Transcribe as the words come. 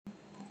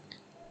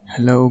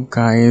Hello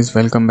guys,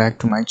 welcome back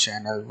to my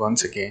channel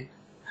once again.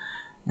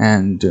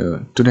 And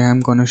today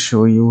I'm gonna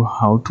show you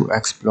how to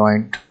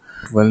exploit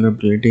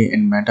vulnerability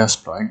in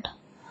Metasploit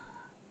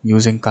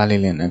using Kali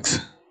Linux.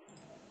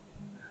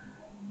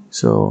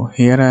 So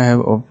here I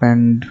have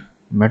opened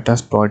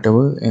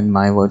Metasploitable in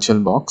my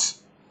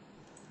VirtualBox.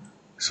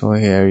 So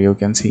here you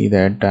can see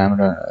that I'm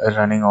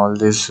running all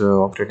this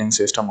operating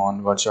system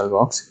on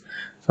VirtualBox.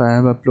 So I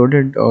have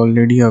uploaded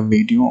already a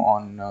video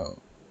on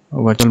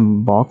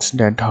VirtualBox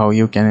that how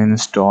you can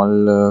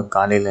install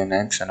Kali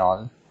Linux and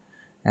all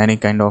any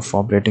kind of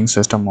operating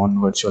system on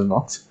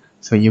VirtualBox,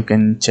 so you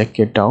can check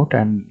it out,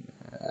 and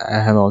I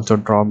have also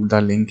dropped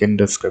the link in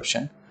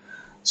description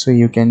so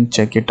you can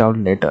check it out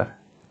later.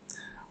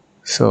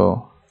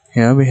 So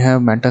here we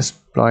have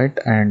Metasploit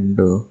and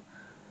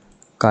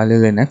Kali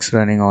Linux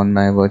running on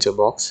my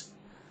VirtualBox.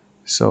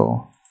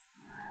 So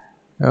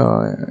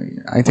uh,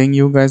 I think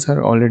you guys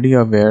are already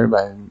aware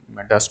by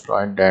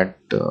Metasploit that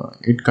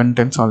it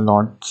contains a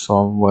lot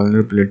of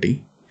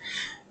vulnerability.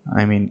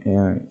 I mean,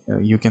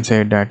 you can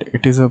say that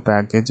it is a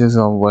packages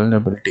of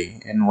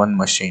vulnerability in one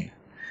machine.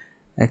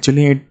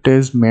 Actually, it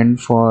is meant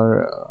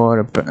for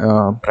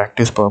a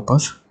practice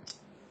purpose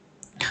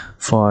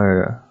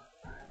for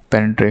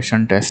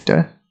penetration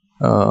tester,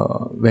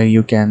 where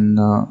you can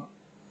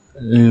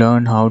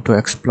learn how to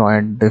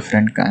exploit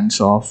different kinds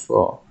of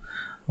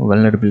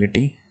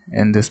vulnerability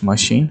in this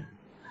machine,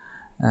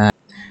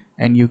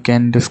 and you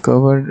can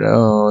discover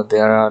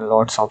there are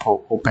lots of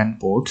open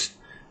ports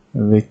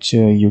which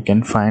you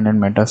can find in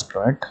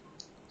Metasploit.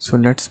 So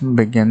let's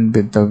begin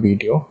with the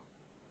video.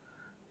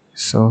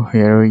 So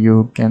here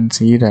you can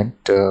see that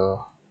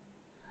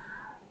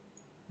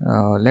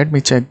let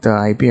me check the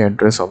IP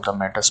address of the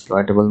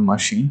Metasploitable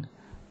machine,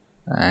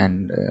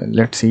 and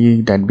let's see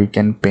that we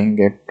can ping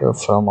it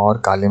from our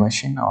Kali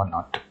machine or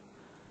not.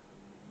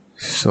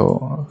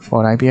 So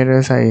for IP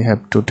address I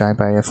have to type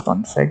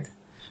ifconfig,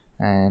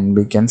 and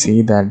we can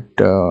see that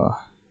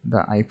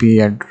the IP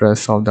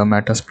address of the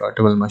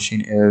Metasploitable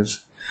machine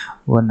is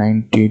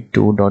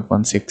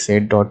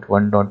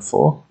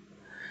 192.168.1.4.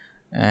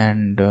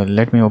 and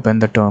let me open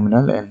the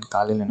terminal in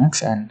Kali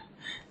Linux, and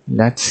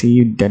let's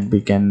see that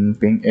we can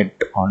ping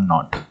it or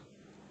not.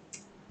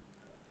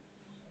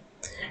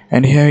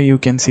 And here you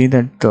can see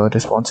that the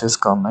response is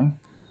coming,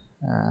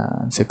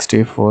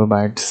 64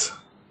 bytes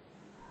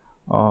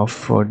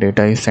of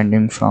data is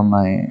sending from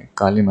my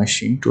Kali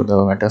machine to the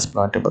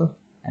Metasploitable,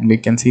 and we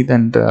can see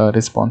that the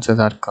responses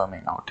are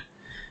coming out.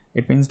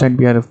 It means that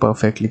we are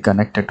perfectly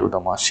connected to the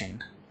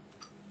machine.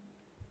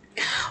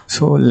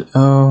 So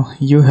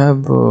you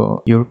have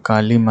your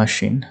Kali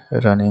machine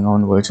running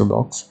on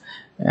VirtualBox,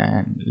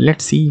 and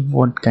let's see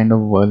what kind of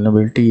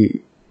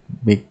vulnerability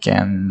we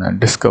can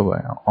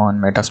discover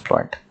on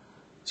Metasploit.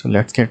 So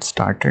let's get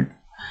started.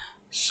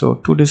 So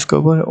to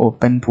discover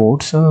open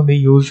ports, we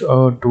use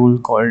a tool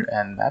called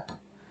Nmap.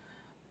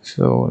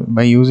 So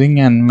by using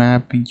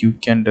Nmap, you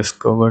can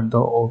discover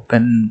the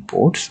open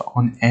ports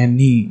on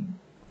any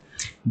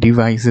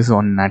devices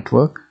on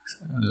network.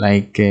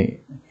 Like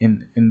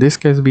in this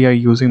case, we are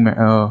using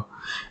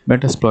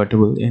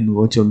Metasploitable in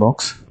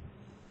VirtualBox.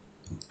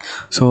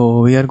 So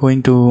we are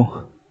going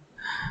to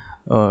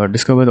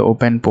discover the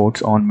open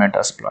ports on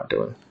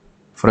Metasploitable.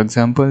 For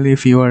example,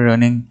 if you are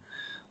running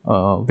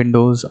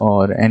Windows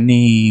or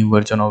any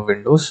version of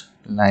Windows,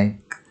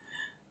 like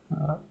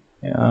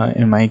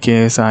in my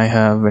case I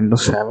have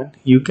Windows 7,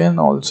 you can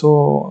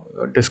also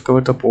discover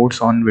the ports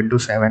on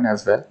Windows 7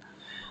 as well.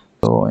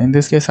 So in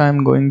this case I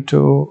am going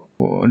to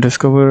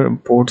discover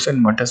ports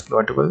in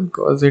Metasploitable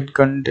because it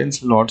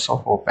contains lots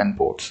of open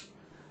ports.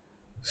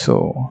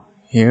 So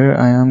here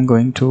I am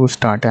going to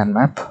start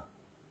Nmap.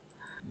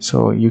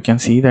 So you can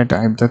see that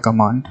I have the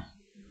command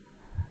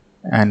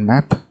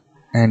Nmap,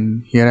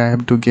 and here I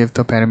have to give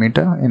the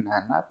parameter in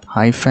Nmap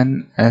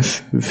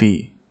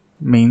 -sv,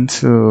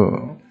 means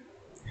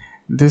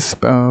this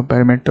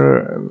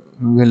parameter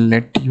will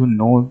let you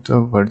know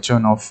the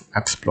version of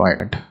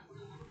exploit,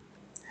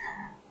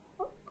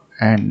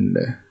 and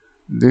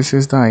this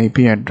is the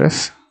IP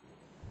address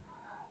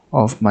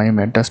of my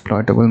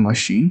Metasploitable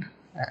machine.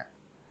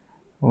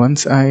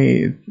 Once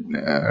I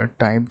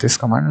type this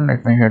command,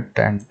 let me hit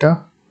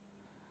enter,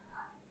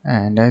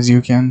 and as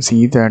you can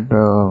see that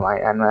my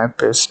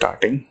Nmap is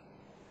starting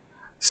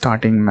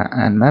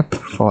Nmap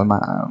for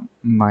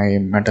my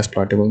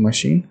Metasploitable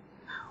machine,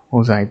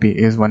 whose IP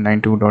is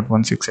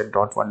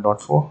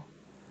 192.168.1.4.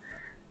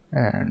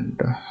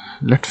 and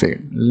let's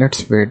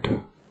wait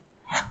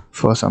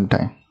for some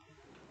time,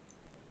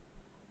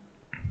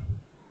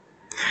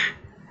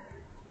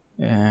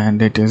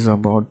 and it is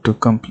about to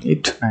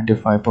complete.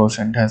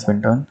 95% has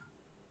been done.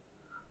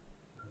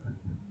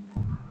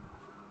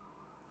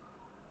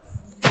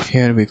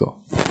 Here we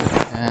go,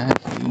 and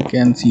you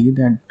can see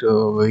that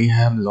we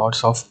have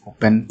lots of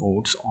open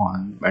ports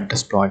on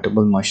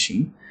Metasploitable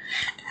machine.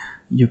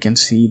 You can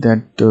see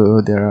that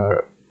there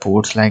are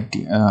ports like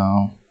the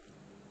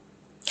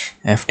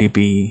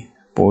FTP,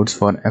 ports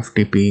for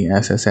FTP,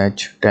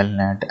 SSH,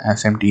 Telnet,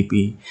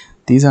 SMTP.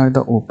 These are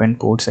the open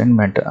ports in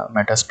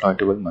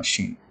Metasploitable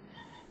machine.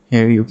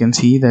 Here you can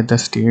see that the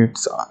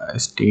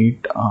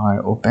state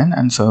are open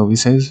and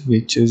services,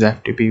 which is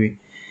FTP,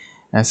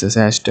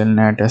 SSH,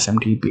 Telnet,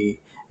 SMTP,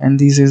 and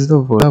this is the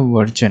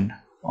version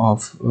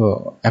of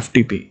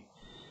FTP.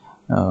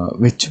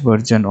 Which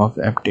version of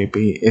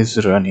FTP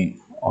is running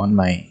on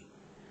my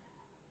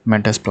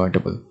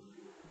Metasploitable.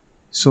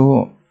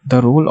 So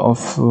the role of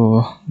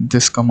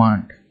this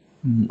command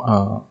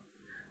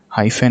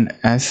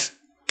 -s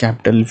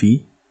capital V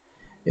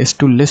is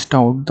to list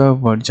out the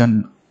version,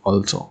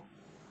 also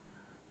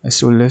is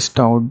to list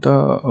out the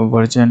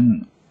version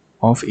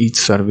of each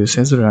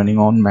services running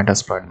on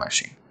Metasploit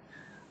machine,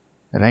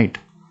 right?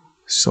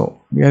 So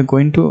we are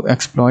going to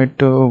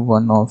exploit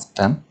one of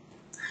them.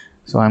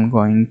 So I'm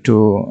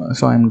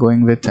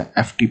going with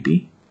FTP.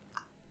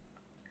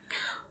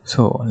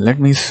 So let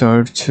me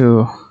search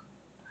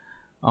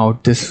out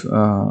this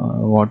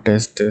what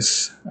is this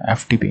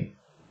FTP.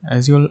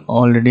 As you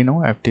already know,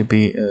 FTP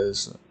is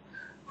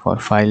for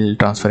file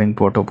transferring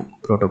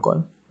protocol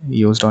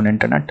used on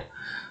internet.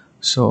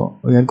 So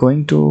we are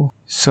going to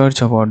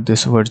search about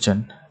this version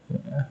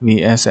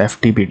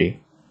VSFTPD,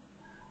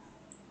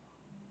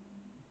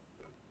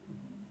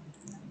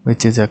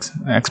 which is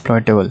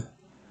exploitable.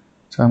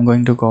 So I'm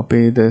going to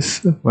copy this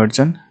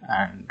version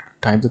and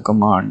type the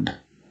command.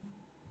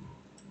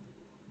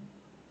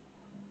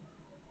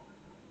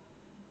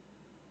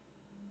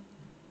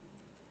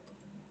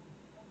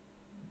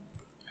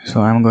 So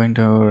I'm going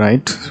to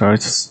write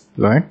search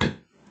exploit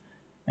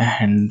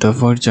and the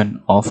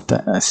version of the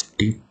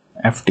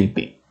FTP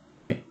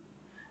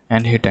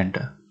and hit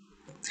enter.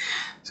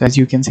 So as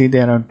you can see,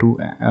 there are two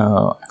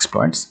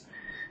exploits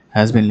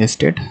has been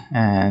listed,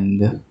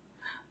 and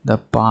the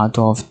path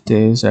of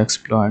these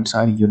exploits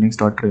are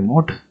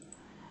unix.remote,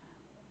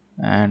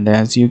 and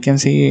as you can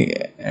see,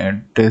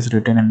 it is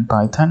written in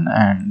Python,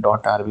 and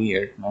 .rb,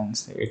 it means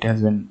it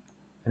has been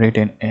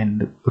written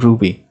in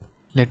Ruby.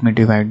 Let me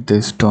divide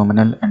this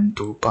terminal in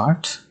two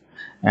parts,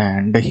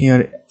 and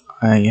here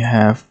I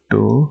have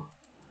to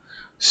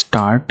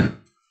start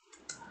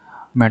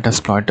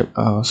MSF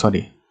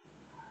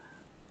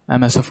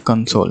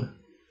console.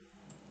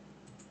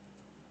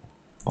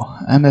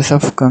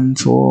 MSF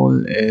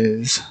console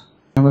is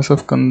a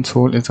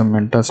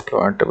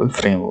Metasploitable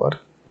framework.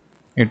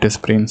 It is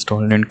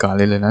pre-installed in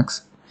Kali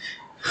Linux.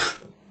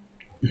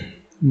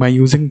 By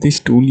using this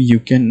tool, you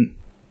can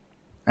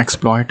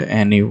exploit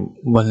any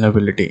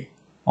vulnerability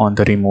on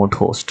the remote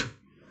host.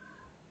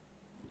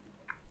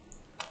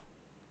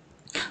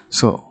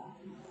 So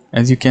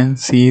as you can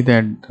see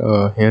that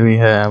here we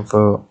have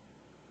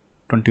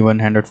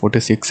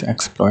 2146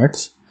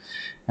 exploits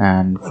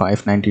and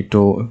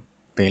 592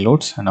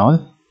 payloads and all.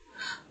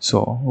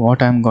 So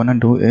what I'm gonna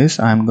do is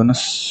I'm gonna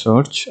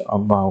search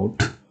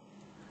about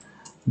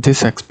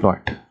this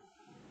exploit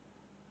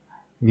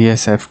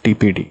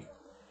VSFTPD,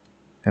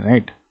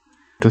 right?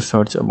 To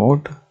search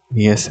about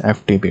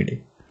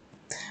VSFTPD.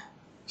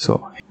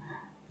 So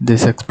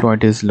this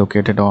exploit is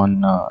located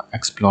on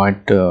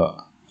exploit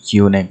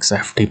Unix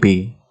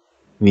FTP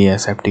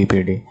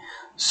VSFTPD.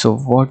 So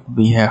what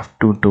we have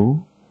to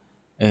do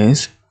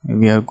is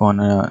we are going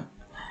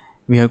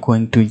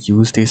to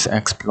use this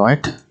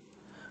exploit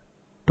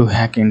to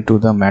hack into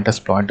the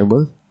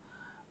Metasploitable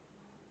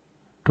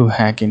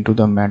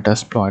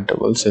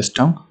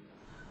system.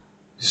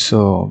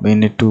 So we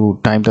need to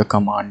type the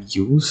command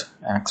use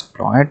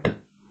exploit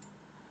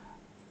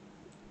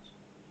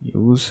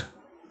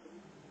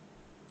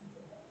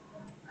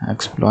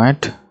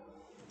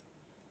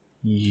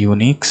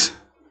Unix,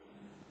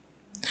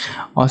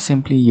 or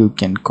simply you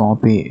can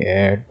copy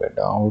it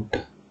without,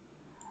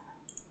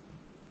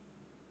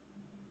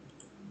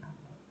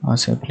 or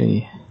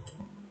simply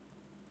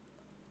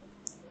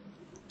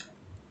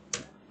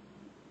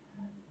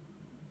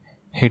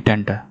hit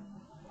enter.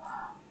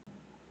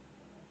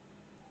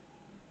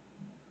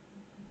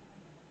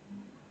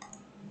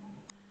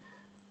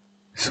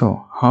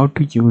 So how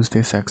to use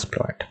this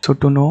exploit? So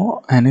to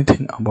know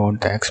anything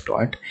about the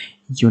exploit,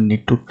 you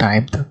need to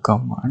type the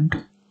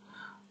command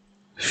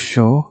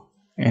show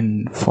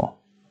info,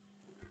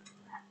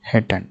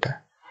 hit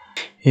enter.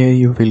 Here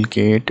you will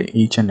get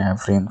each and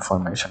every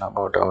information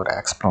about our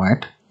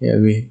exploit.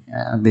 Here we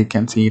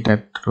can see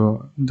that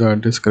through the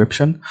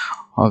description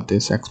of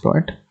this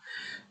exploit,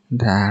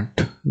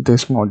 that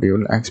this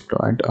module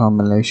exploit a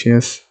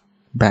malicious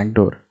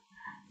backdoor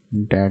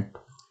that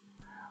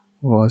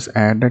was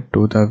added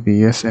to the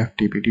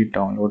VSFTPD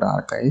download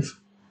archive.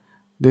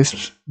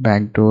 This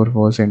backdoor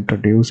was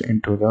introduced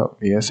into the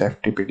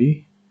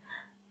VSFTPD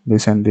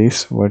this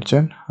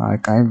version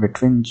archive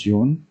between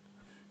June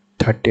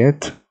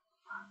 30th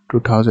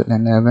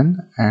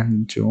 2011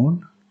 and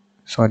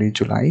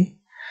July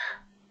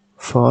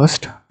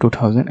 1st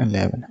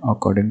 2011,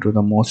 according to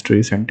the most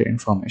recent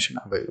information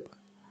available.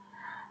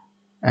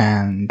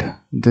 And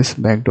this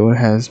backdoor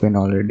has been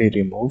already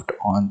removed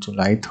on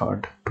July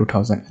 3rd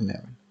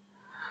 2011.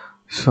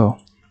 So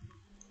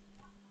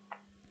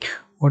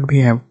what we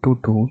have to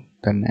do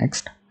the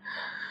next,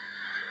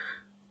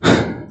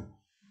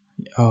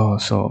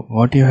 So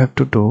what you have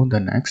to do the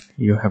next,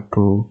 you have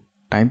to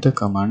type the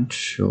command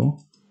show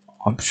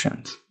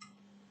options.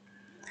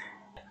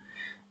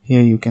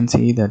 Here you can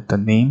see that the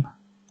name,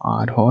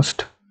 our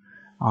host,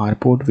 our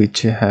port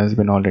which has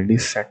been already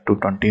set to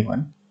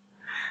 21.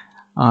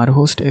 Our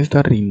host is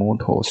the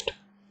remote host,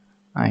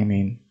 I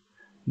mean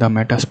the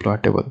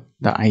Metasploitable,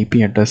 the IP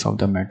address of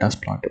the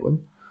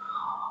Metasploitable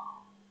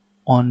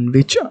on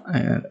which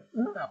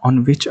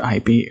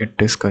IP it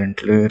is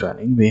currently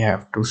running. We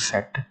have to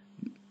set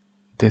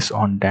this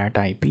on that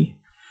IP,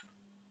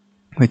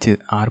 which is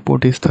our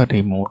port is the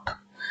remote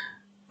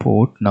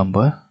port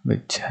number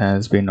which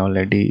has been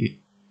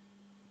already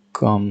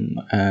come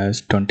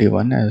as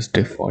 21 as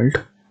default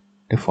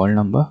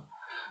number.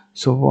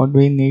 So what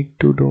we need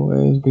to do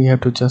is we have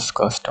to just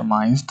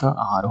customize the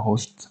r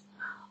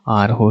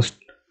host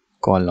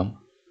column.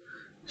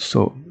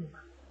 So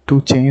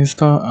to change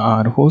the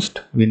r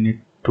host, we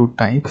need to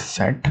type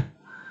set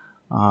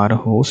r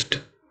host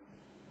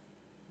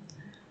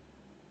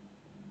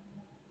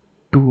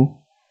to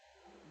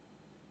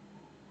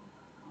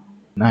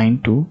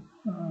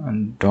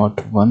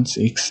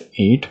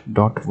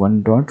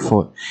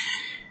 92.168.1.4.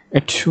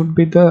 It should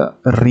be the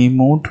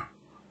remote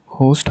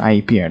host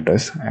IP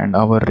address, and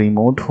our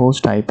remote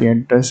host IP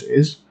address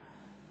is,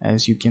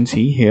 as you can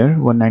see here,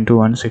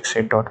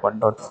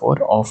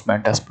 192.168.1.4 of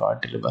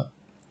Metasploitable,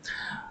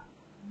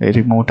 a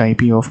remote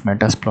IP of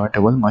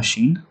Metasploitable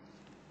machine.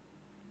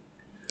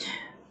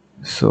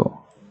 So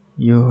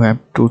you have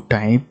to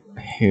type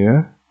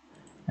here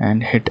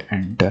and hit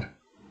enter.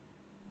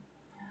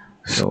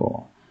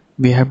 So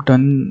we have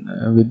done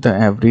with the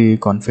every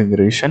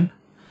configuration.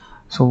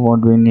 So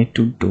what we need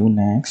to do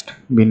next,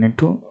 we need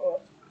to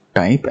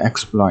type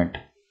exploit.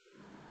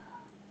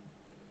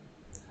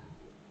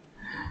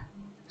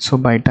 So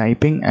by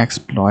typing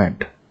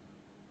exploit,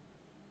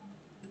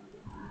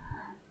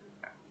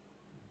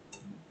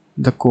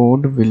 the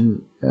code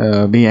will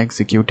be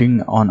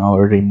executing on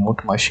our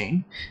remote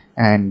machine,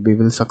 and we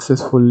will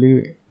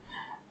successfully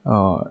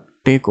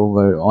take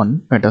over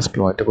on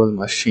Metasploitable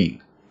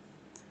machine.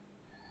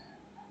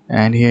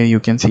 And here you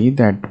can see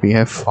that we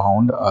have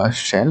found a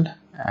shell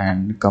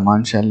and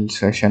command shell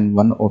session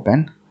 1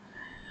 open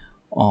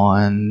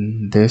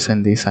on this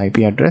and this IP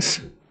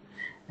address,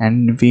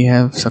 and we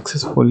have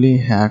successfully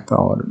hacked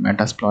our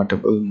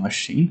Metasploitable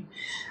machine.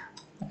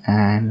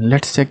 And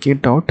let's check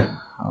it out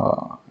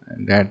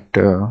that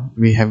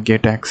we have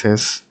get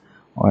access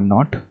or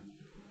not.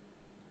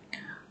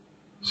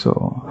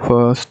 So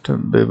first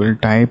we will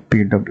type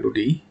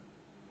pwd,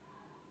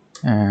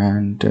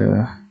 and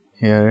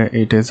here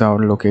it is our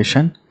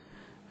location,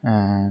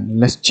 and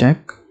let's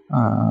check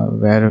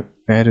where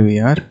we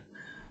are,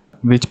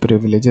 which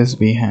privileges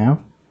we have.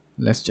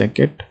 Let's check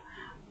it.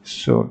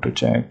 So to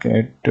check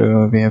it,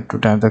 we have to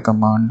type the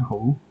command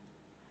who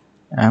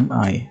am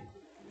I.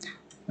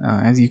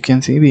 As you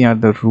can see, we are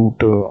the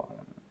root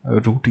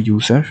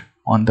user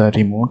on the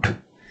remote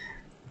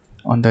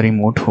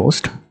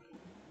host.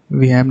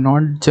 We have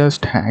not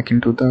just hacked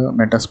into the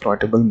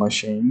Metasploitable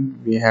machine,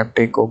 we have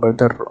take over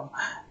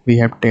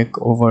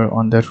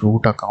on the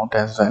root account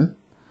as well.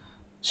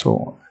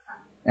 So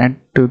at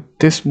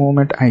this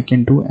moment I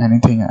can do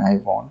anything I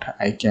want.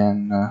 I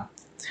can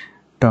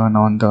turn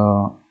on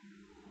the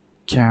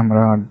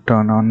camera,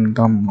 turn on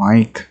the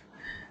mic,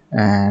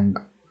 and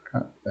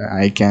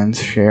I can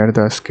share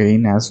the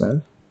screen as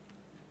well.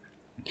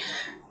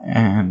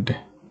 And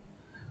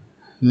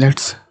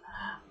let's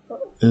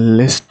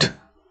list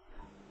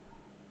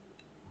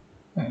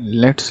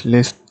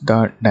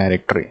the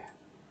directory.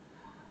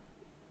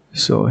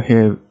 So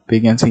here we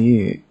can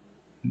see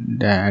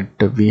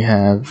that we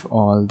have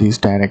all these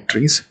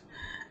directories,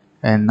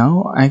 and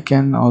now I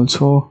can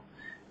also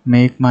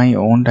make my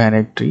own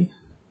directory.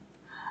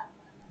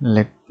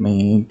 Let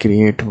me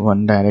create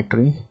one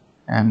directory,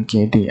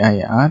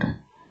 mkdir hack.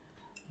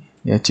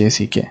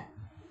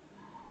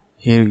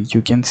 Here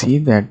you can see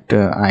that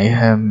I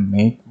have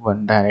made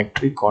one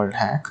directory called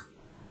hack.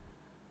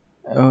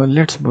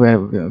 Let's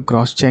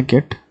cross check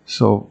it.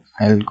 So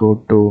I'll go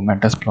to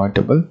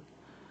Metasploitable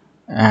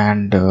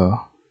and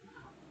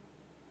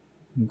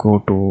go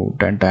to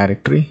that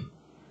directory.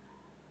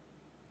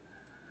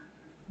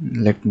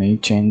 Let me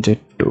change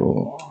it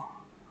to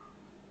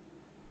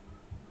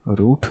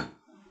root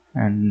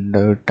and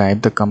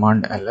type the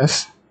command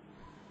ls,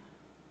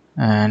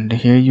 and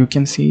here you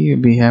can see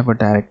we have a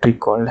directory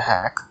called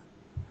hack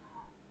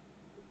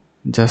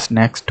just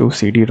next to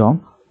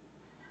cd-rom,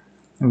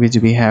 which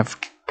we have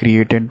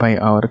created by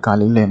our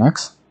Kali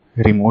Linux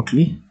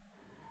remotely.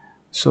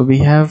 So we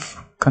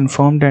have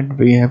confirmed that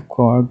we have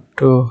got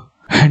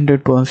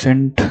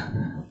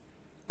 100%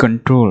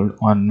 control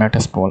on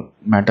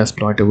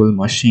Metasploitable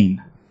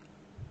machine.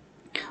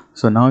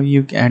 So now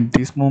at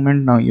this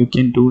moment now you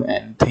can do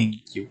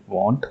anything you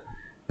want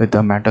with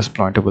the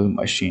Metasploitable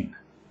machine.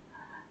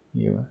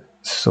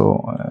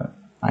 So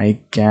I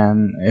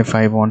can, if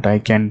I want, I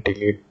can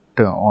delete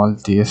all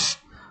this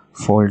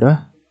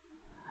folder.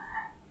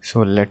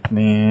 So let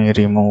me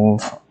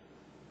remove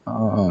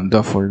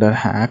the folder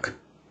hack.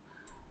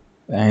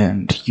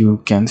 and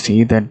you can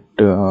see that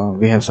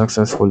we have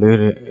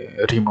successfully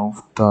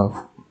removed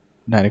the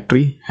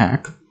directory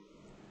hack.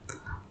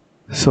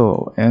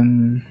 So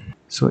in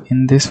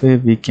this way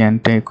we can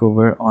take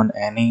over on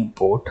any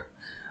port,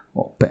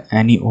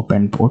 any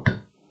open port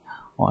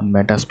on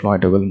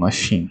Metasploitable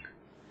machine.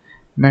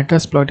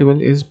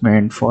 Metasploitable is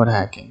meant for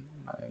hacking.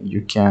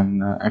 You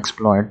can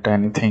exploit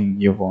anything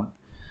you want.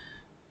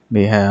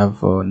 We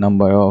have a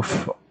number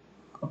of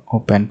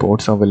open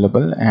ports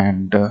available,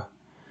 and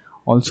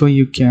also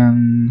you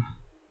can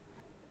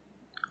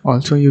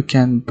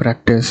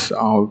practice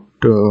out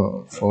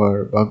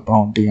for bug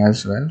bounty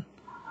as well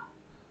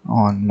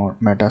on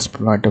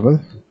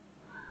Metasploitable.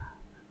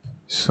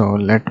 So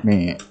let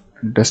me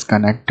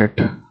disconnect it.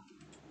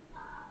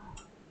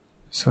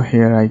 So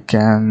here I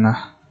can,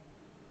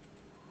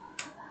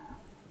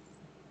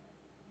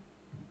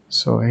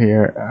 so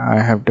here I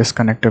have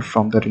disconnected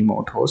from the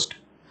remote host.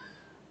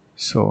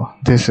 So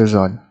this is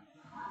all.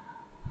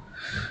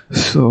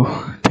 So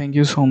thank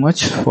you so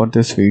much for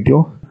this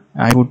video.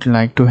 I would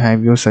like to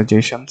have your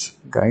suggestions,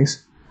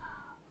 guys.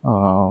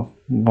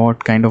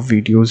 What kind of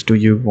videos do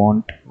you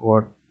want?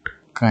 What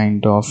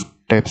kind of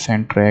tips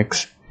and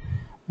tricks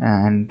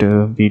and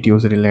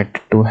videos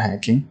related to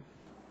hacking?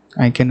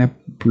 I can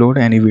upload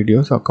any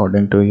videos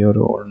according to your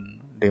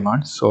own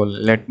demands. So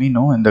let me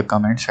know in the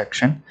comment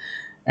section,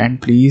 and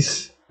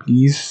please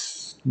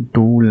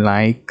do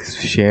like,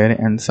 share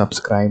and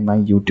subscribe my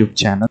YouTube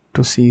channel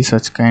to see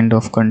such kind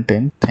of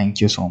content. Thank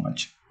you so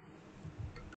much.